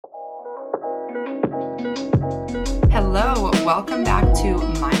Hello, welcome back to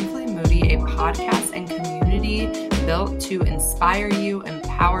Mindfully Moody, a podcast and community built to inspire you,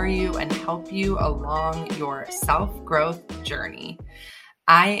 empower you, and help you along your self-growth journey.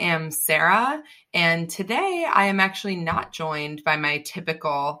 I am Sarah, and today I am actually not joined by my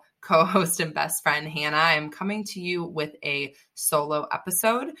typical co-host and best friend, Hannah. I am coming to you with a solo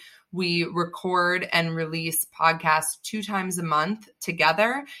episode. We record and release podcasts 2 times a month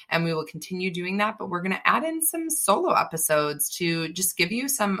together, and we will continue doing that, but we're going to add in some solo episodes to just give you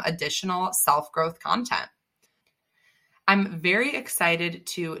some additional self-growth content. I'm very excited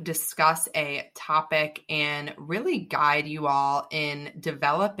to discuss a topic and really guide you all in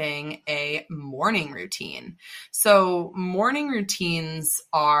developing a morning routine. So morning routines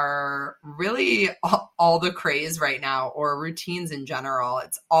are really all the craze right now, or routines in general.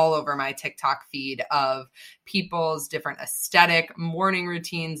 It's all over my TikTok feed of people's different aesthetic morning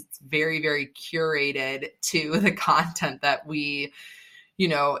routines. It's very, very curated to the content that we,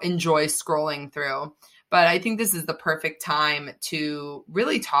 enjoy scrolling through. But I think this is the perfect time to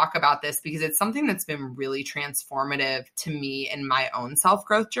really talk about this because it's something that's been really transformative to me in my own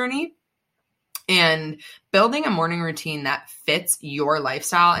self-growth journey. And building a morning routine that fits your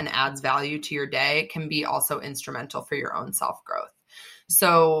lifestyle and adds value to your day can be also instrumental for your own self-growth.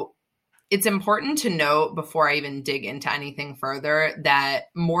 So it's important to note before I even dig into anything further that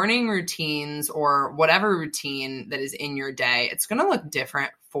morning routines or whatever routine that is in your day, it's going to look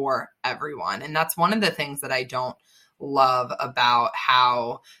different for everyone. And that's one of the things that I don't love about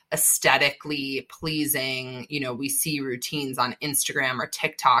how aesthetically pleasing, we see routines on Instagram or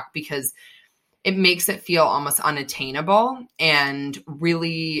TikTok, because it makes it feel almost unattainable and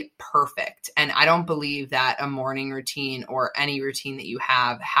really perfect. And I don't believe that a morning routine or any routine that you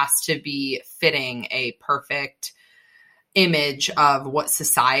have has to be fitting a perfect image of what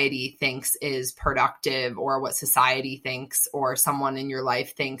society thinks is productive or what society thinks or someone in your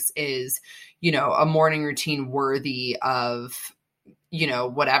life thinks is, a morning routine worthy of,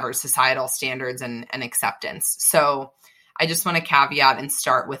 whatever societal standards and acceptance. So I just want to caveat and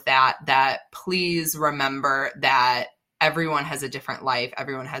start with that please remember that everyone has a different life,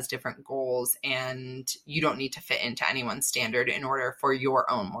 everyone has different goals, and you don't need to fit into anyone's standard in order for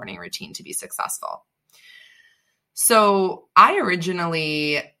your own morning routine to be successful. So I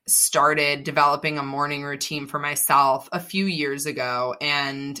originally started developing a morning routine for myself a few years ago,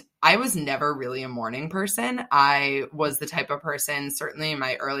 and I was never really a morning person. I was the type of person, certainly in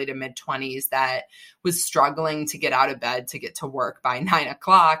my early to mid 20s, that was struggling to get out of bed to get to work by 9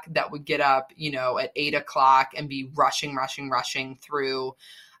 o'clock, that would get up, at 8 o'clock and be rushing through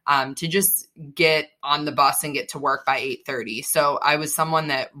to just get on the bus and get to work by 8:30. So I was someone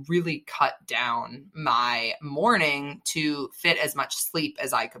that really cut down my morning to fit as much sleep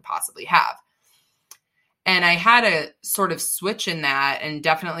as I could possibly have. And I had a sort of switch in that, and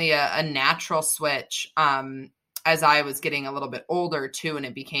definitely a natural switch as I was getting a little bit older too, and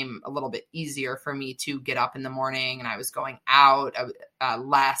it became a little bit easier for me to get up in the morning, and I was going out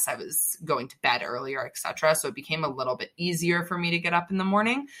less, I was going to bed earlier, etc. So it became a little bit easier for me to get up in the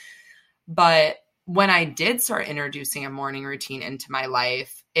morning. But when I did start introducing a morning routine into my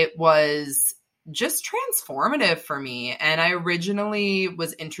life, it was just transformative for me. And I originally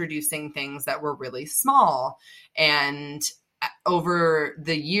was introducing things that were really small, and over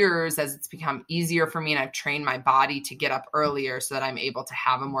the years, as it's become easier for me and I've trained my body to get up earlier so that I'm able to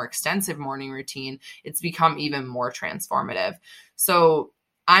have a more extensive morning routine, it's become even more transformative. So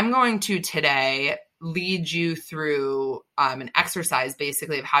I'm going to today lead you through an exercise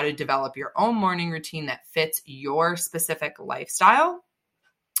basically of how to develop your own morning routine that fits your specific lifestyle.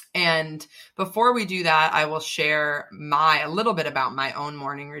 And before we do that, I will share a little bit about my own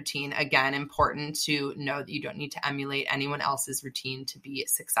morning routine. Again, important to know that you don't need to emulate anyone else's routine to be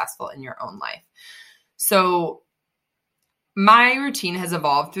successful in your own life. So my routine has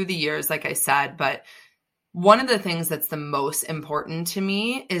evolved through the years, like I said, but one of the things that's the most important to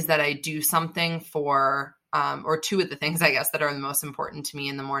me is that I do something for or two of the things, I guess, that are the most important to me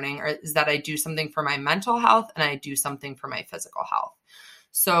in the morning is that I do something for my mental health and I do something for my physical health.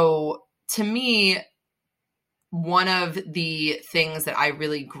 So to me, one of the things that I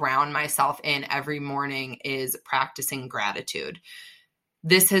really ground myself in every morning is practicing gratitude.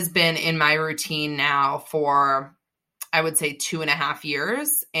 This has been in my routine now for, I would say, 2.5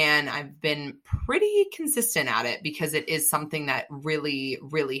 years, and I've been pretty consistent at it because it is something that really,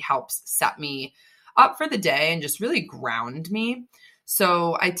 really helps set me up for the day and just really ground me.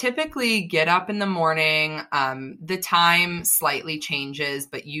 So I typically get up in the morning. The time slightly changes,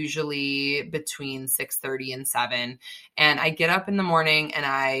 but usually between 6:30 and 7. And I get up in the morning and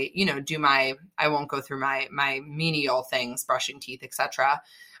I, I won't go through my menial things, brushing teeth, etc.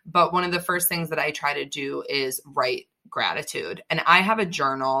 But one of the first things that I try to do is write gratitude. And I have a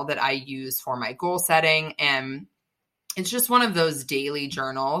journal that I use for my goal setting. And it's just one of those daily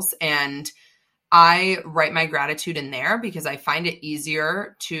journals. And I write my gratitude in there because I find it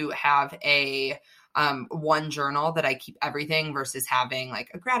easier to have a one journal that I keep everything versus having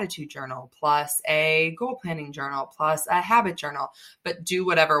like a gratitude journal plus a goal planning journal plus a habit journal. But do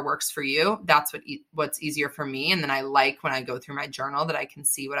whatever works for you. That's what's easier for me. And then I like when I go through my journal that I can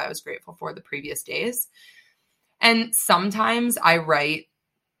see what I was grateful for the previous days. And sometimes I write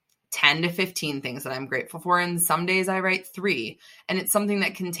 10 to 15 things that I'm grateful for. And some days I write 3. And it's something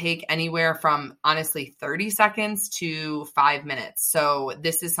that can take anywhere from honestly 30 seconds to 5 minutes. So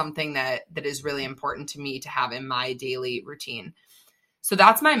this is something that is really important to me to have in my daily routine. So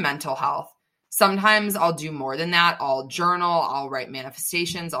that's my mental health. Sometimes I'll do more than that. I'll journal, I'll write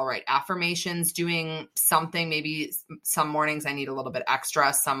manifestations, I'll write affirmations, doing something. Maybe some mornings I need a little bit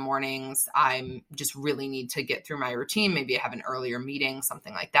extra. Some mornings I just really need to get through my routine. Maybe I have an earlier meeting,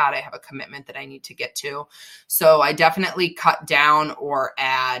 something like that. I have a commitment that I need to get to. So I definitely cut down or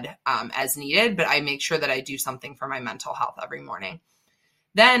add as needed, but I make sure that I do something for my mental health every morning.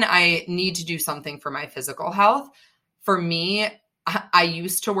 Then I need to do something for my physical health. For me, I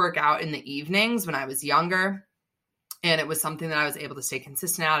used to work out in the evenings when I was younger, and it was something that I was able to stay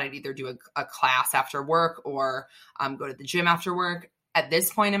consistent at. I'd either do a class after work or go to the gym after work. At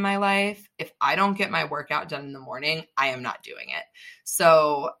this point in my life, if I don't get my workout done in the morning, I am not doing it.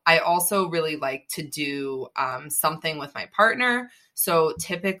 So I also really like to do something with my partner. So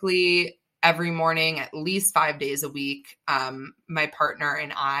typically every morning, at least 5 days a week, my partner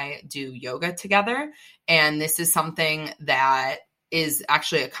and I do yoga together. And this is something that is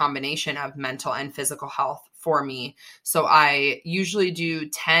actually a combination of mental and physical health for me. So I usually do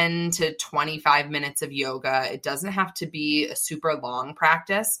 10 to 25 minutes of yoga. It doesn't have to be a super long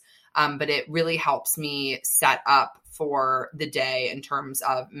practice, but it really helps me set up for the day in terms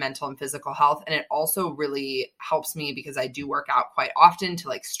of mental and physical health. And it also really helps me because I do work out quite often to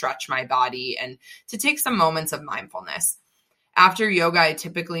like stretch my body and to take some moments of mindfulness. After yoga, I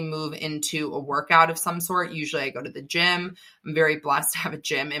typically move into a workout of some sort. Usually I go to the gym. I'm very blessed to have a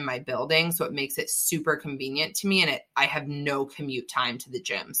gym in my building, so it makes it super convenient to me, and I have no commute time to the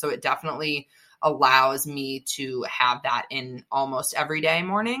gym. So it definitely allows me to have that in almost every day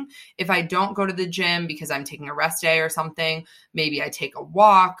morning. If I don't go to the gym because I'm taking a rest day or something, maybe I take a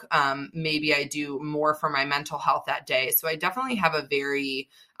walk. Maybe I do more for my mental health that day. So I definitely have a very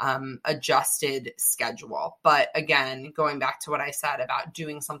adjusted schedule. But again, going back to what I said about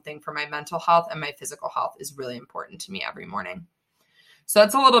doing something for my mental health and my physical health is really important to me every morning. So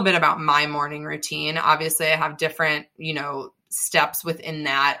that's a little bit about my morning routine. Obviously, I have different, steps within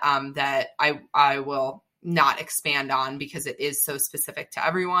that that I will not expand on because it is so specific to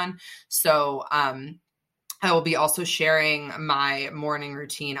everyone. So I will be also sharing my morning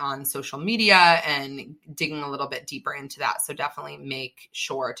routine on social media and digging a little bit deeper into that. So definitely make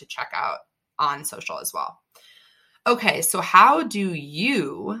sure to check out on social as well. Okay, so how do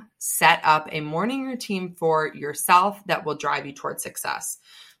you set up a morning routine for yourself that will drive you towards success?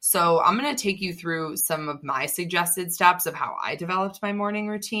 So I'm going to take you through some of my suggested steps of how I developed my morning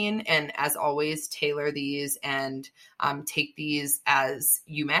routine. And as always, tailor these and take these as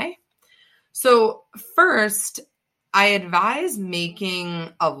you may. So first, I advise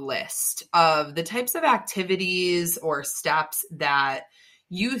making a list of the types of activities or steps that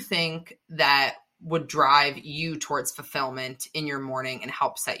you think that would drive you towards fulfillment in your morning and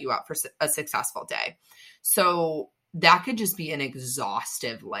help set you up for a successful day. So that could just be an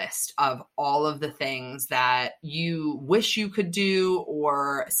exhaustive list of all of the things that you wish you could do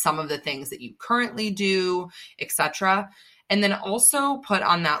or some of the things that you currently do, etc. And then also put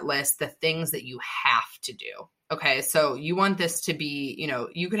on that list the things that you have to do. Okay, so you want this to be,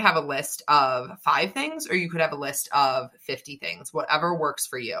 you could have a list of 5 things or you could have a list of 50 things, whatever works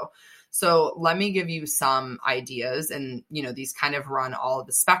for you. So let me give you some ideas, and these kind of run all of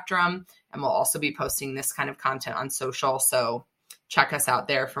the spectrum, and we'll also be posting this kind of content on social. So check us out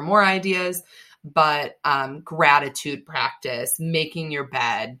there for more ideas. But gratitude practice, making your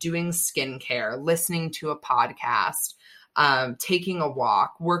bed, doing skincare, listening to a podcast, taking a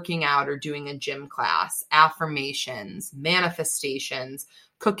walk, working out or doing a gym class, affirmations, manifestations,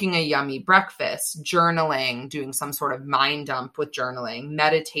 cooking a yummy breakfast, journaling, doing some sort of mind dump with journaling,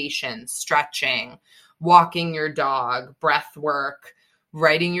 meditation, stretching, walking your dog, breath work,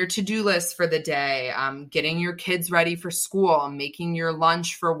 writing your to-do list for the day, getting your kids ready for school, making your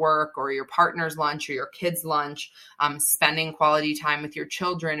lunch for work or your partner's lunch or your kids' lunch, spending quality time with your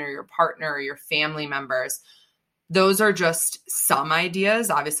children or your partner or your family members. Those are just some ideas.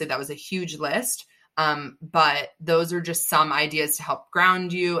 Obviously, that was a huge list, but those are just some ideas to help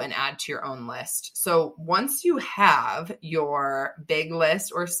ground you and add to your own list. So once you have your big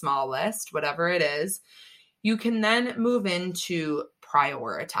list or small list, whatever it is, you can then move into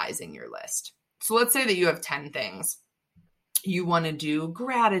prioritizing your list. So let's say that you have 10 things. You want to do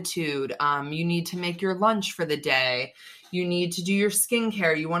gratitude. You need to make your lunch for the day. You need to do your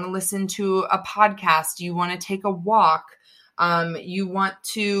skincare. You want to listen to a podcast. You want to take a walk. You want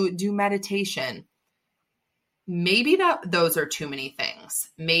to do meditation. Maybe those are too many things.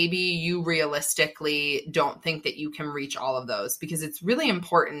 Maybe you realistically don't think that you can reach all of those, because it's really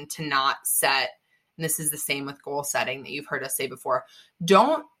important to not set, and this is the same with goal setting that you've heard us say before,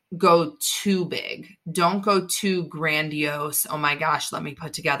 don't go too big. Don't go too grandiose. Oh my gosh, let me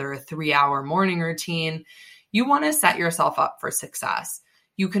put together a 3-hour morning routine. You want to set yourself up for success.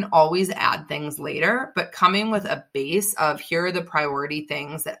 You can always add things later, but coming with a base of here are the priority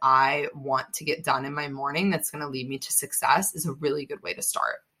things that I want to get done in my morning that's going to lead me to success is a really good way to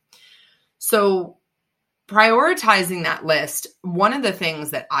start. So prioritizing that list, one of the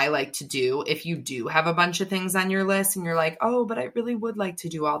things that I like to do, if you do have a bunch of things on your list and you're like, oh, but I really would like to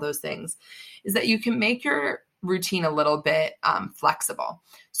do all those things, is that you can make your routine a little bit flexible.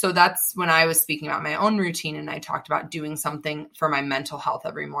 So that's when I was speaking about my own routine and I talked about doing something for my mental health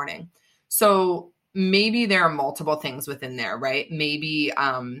every morning. So maybe there are multiple things within there, right? Maybe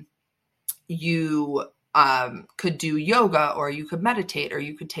you could do yoga, or you could meditate, or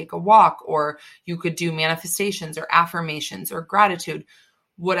you could take a walk, or you could do manifestations or affirmations or gratitude.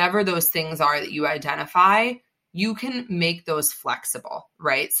 Whatever those things are that you identify, you can make those flexible,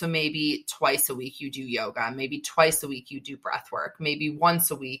 right? So maybe twice a week you do yoga, maybe twice a week you do breath work, maybe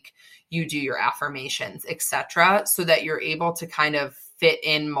once a week you do your affirmations, etc., so that you're able to kind of fit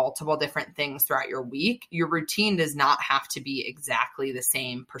in multiple different things throughout your week. Your routine does not have to be exactly the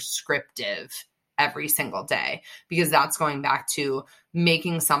same prescriptive every single day, because that's going back to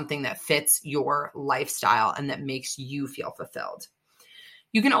making something that fits your lifestyle and that makes you feel fulfilled.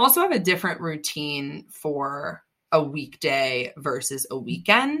 You can also have a different routine for a weekday versus a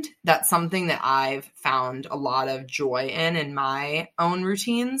weekend. That's something that I've found a lot of joy in my own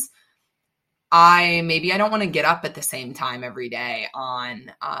routines. I don't want to get up at the same time every day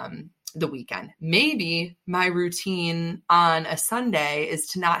on the weekend. Maybe my routine on a Sunday is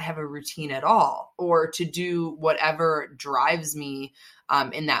to not have a routine at all, or to do whatever drives me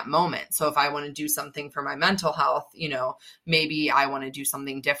in that moment. So if I want to do something for my mental health, maybe I want to do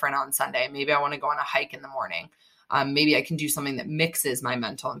something different on Sunday. Maybe I want to go on a hike in the morning. Maybe I can do something that mixes my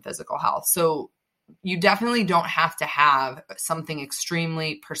mental and physical health. So you definitely don't have to have something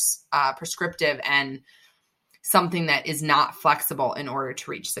extremely prescriptive and something that is not flexible in order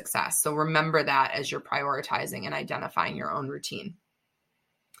to reach success. So remember that as you're prioritizing and identifying your own routine.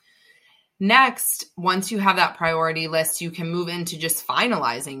 Next, once you have that priority list, you can move into just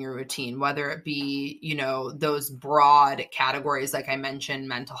finalizing your routine, whether it be, those broad categories, like I mentioned,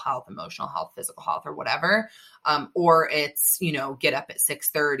 mental health, emotional health, physical health, or whatever. Or it's, get up at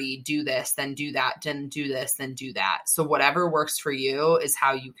 6:30, do this, then do that, then do this, then do that. So whatever works for you is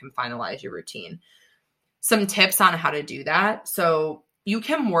how you can finalize your routine. Some tips on how to do that. So you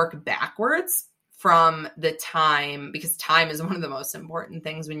can work backwards from the time, because time is one of the most important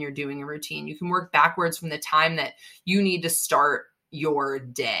things when you're doing a routine. You can work backwards from the time that you need to start your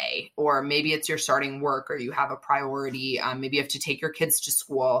day, or maybe it's you're starting work, or you have a priority. Maybe you have to take your kids to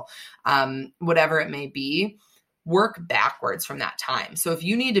school, whatever it may be. Work backwards from that time. So if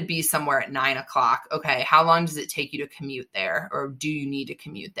you need to be somewhere at 9:00, okay, how long does it take you to commute there? Or do you need to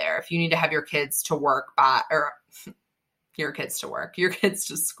commute there? If you need to have your kids to work your kids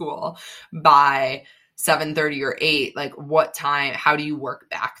to school by 7:30 or 8, like what time, how do you work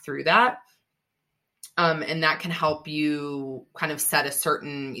back through that? And that can help you kind of set a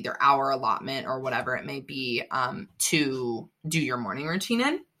certain either hour allotment or whatever it may be to do your morning routine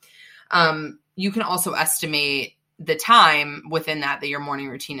in. You can also estimate the time within that your morning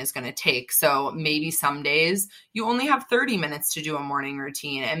routine is going to take. So maybe some days you only have 30 minutes to do a morning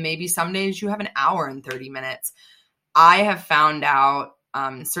routine, and maybe some days you have an hour and 30 minutes. I have found out,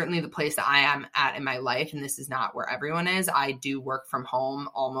 certainly the place that I am at in my life, and this is not where everyone is, I do work from home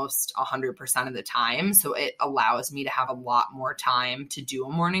almost 100% of the time. So it allows me to have a lot more time to do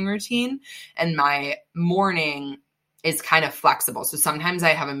a morning routine. And my morning is kind of flexible. So sometimes I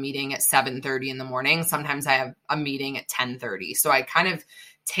have a meeting at 7:30 in the morning. Sometimes I have a meeting at 10:30. So I kind of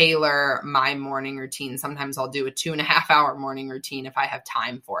tailor my morning routine. Sometimes I'll do a 2.5 hour morning routine if I have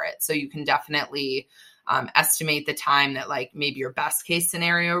time for it. So you can definitely estimate the time that like maybe your best case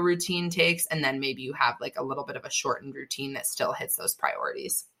scenario routine takes. And then maybe you have like a little bit of a shortened routine that still hits those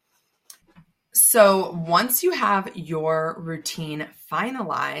priorities. So once you have your routine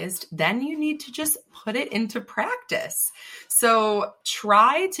finalized, then you need to just put it into practice. So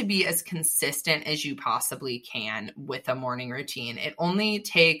try to be as consistent as you possibly can with a morning routine. It only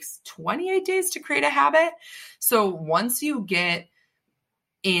takes 28 days to create a habit. So once you get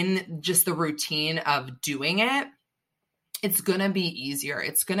in just the routine of doing it, it's going to be easier.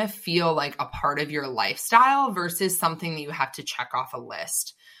 It's going to feel like a part of your lifestyle versus something that you have to check off a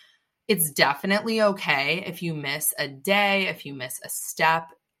list. It's definitely okay if you miss a day, if you miss a step.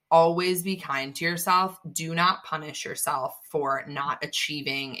 Always be kind to yourself. Do not punish yourself for not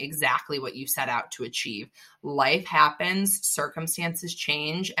achieving exactly what you set out to achieve. Life happens, circumstances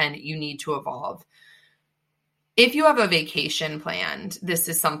change, and you need to evolve. If you have a vacation planned, this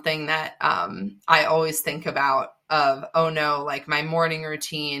is something that I always think about of, oh no, like my morning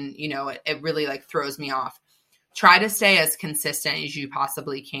routine, it really like throws me off. Try to stay as consistent as you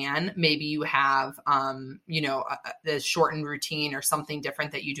possibly can. Maybe you have, the shortened routine or something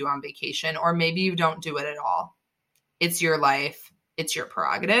different that you do on vacation, or maybe you don't do it at all. It's your life. It's your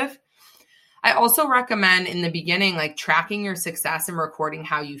prerogative. I also recommend in the beginning, like tracking your success and recording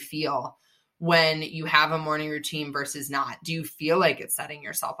how you feel when you have a morning routine versus not. Do you feel like it's setting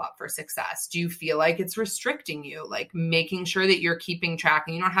yourself up for success? Do you feel like it's restricting you? Like making sure that you're keeping track,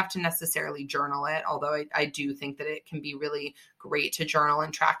 and you don't have to necessarily journal it, although I do think that it can be really great to journal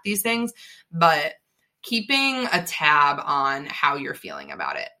and track these things, but keeping a tab on how you're feeling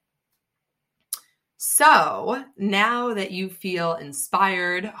about it. So now that you feel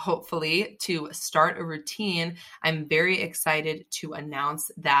inspired, hopefully, to start a routine, I'm very excited to announce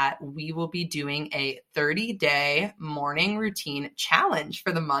that we will be doing a 30-day morning routine challenge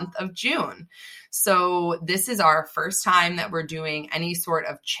for the month of June. So this is our first time that we're doing any sort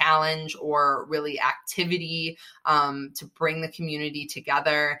of challenge or really activity to bring the community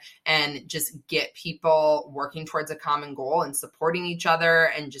together and just get people working towards a common goal and supporting each other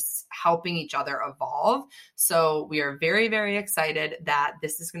and just helping each other evolve. So we are very, very excited that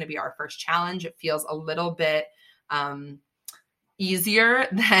this is going to be our first challenge. It feels a little bit easier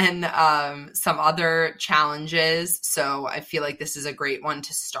than some other challenges. So I feel like this is a great one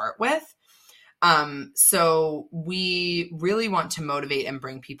to start with. So we really want to motivate and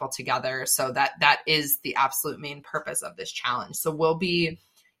bring people together. So that is the absolute main purpose of this challenge. So we'll be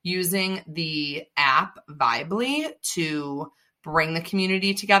using the app VIBLEY to bring the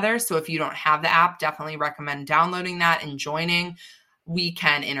community together. So if you don't have the app, definitely recommend downloading that and joining. We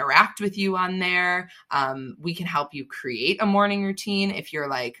can interact with you on there. We can help you create a morning routine. If you're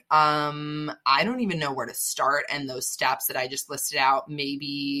like, I don't even know where to start. And those steps that I just listed out,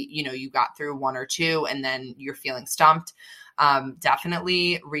 maybe, you got through one or two and then you're feeling stumped.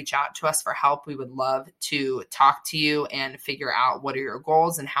 Definitely reach out to us for help. We would love to talk to you and figure out what are your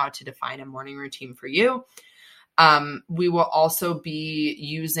goals and how to define a morning routine for you. We will also be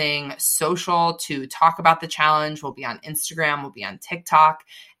using social to talk about the challenge. We'll be on Instagram, we'll be on TikTok,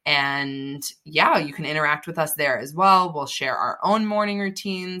 and you can interact with us there as well. We'll share our own morning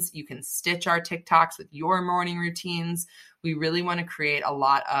routines. You can stitch our TikToks with your morning routines. We really want to create a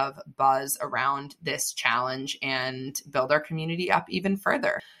lot of buzz around this challenge and build our community up even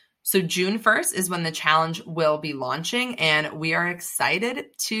further. So June 1st is when the challenge will be launching, and we are excited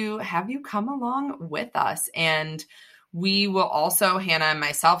to have you come along with us. And we will also, Hannah and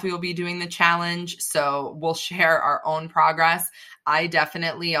myself, we will be doing the challenge. So we'll share our own progress. I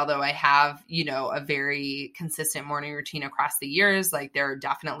definitely, although I have, a very consistent morning routine across the years, like there are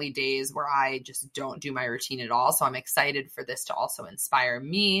definitely days where I just don't do my routine at all. So I'm excited for this to also inspire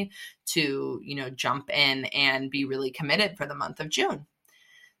me to, jump in and be really committed for the month of June.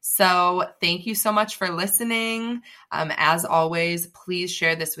 So thank you so much for listening. As always, please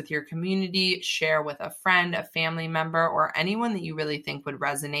share this with your community, share with a friend, a family member, or anyone that you really think would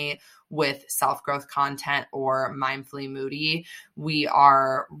resonate with self-growth content or Mindfully Moody. We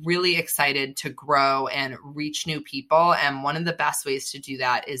are really excited to grow and reach new people. And one of the best ways to do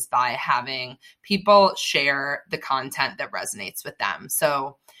that is by having people share the content that resonates with them.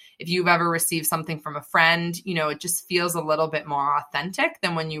 So if you've ever received something from a friend, it just feels a little bit more authentic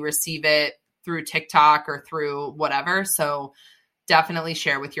than when you receive it through TikTok or through whatever. So definitely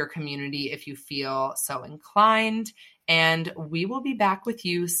share with your community if you feel so inclined. And we will be back with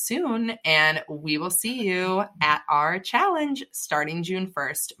you soon, and we will see you at our challenge starting June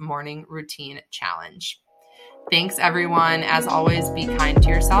 1st, Morning Routine Challenge. Thanks, everyone. As always, be kind to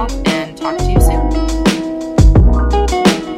yourself, and talk to you soon.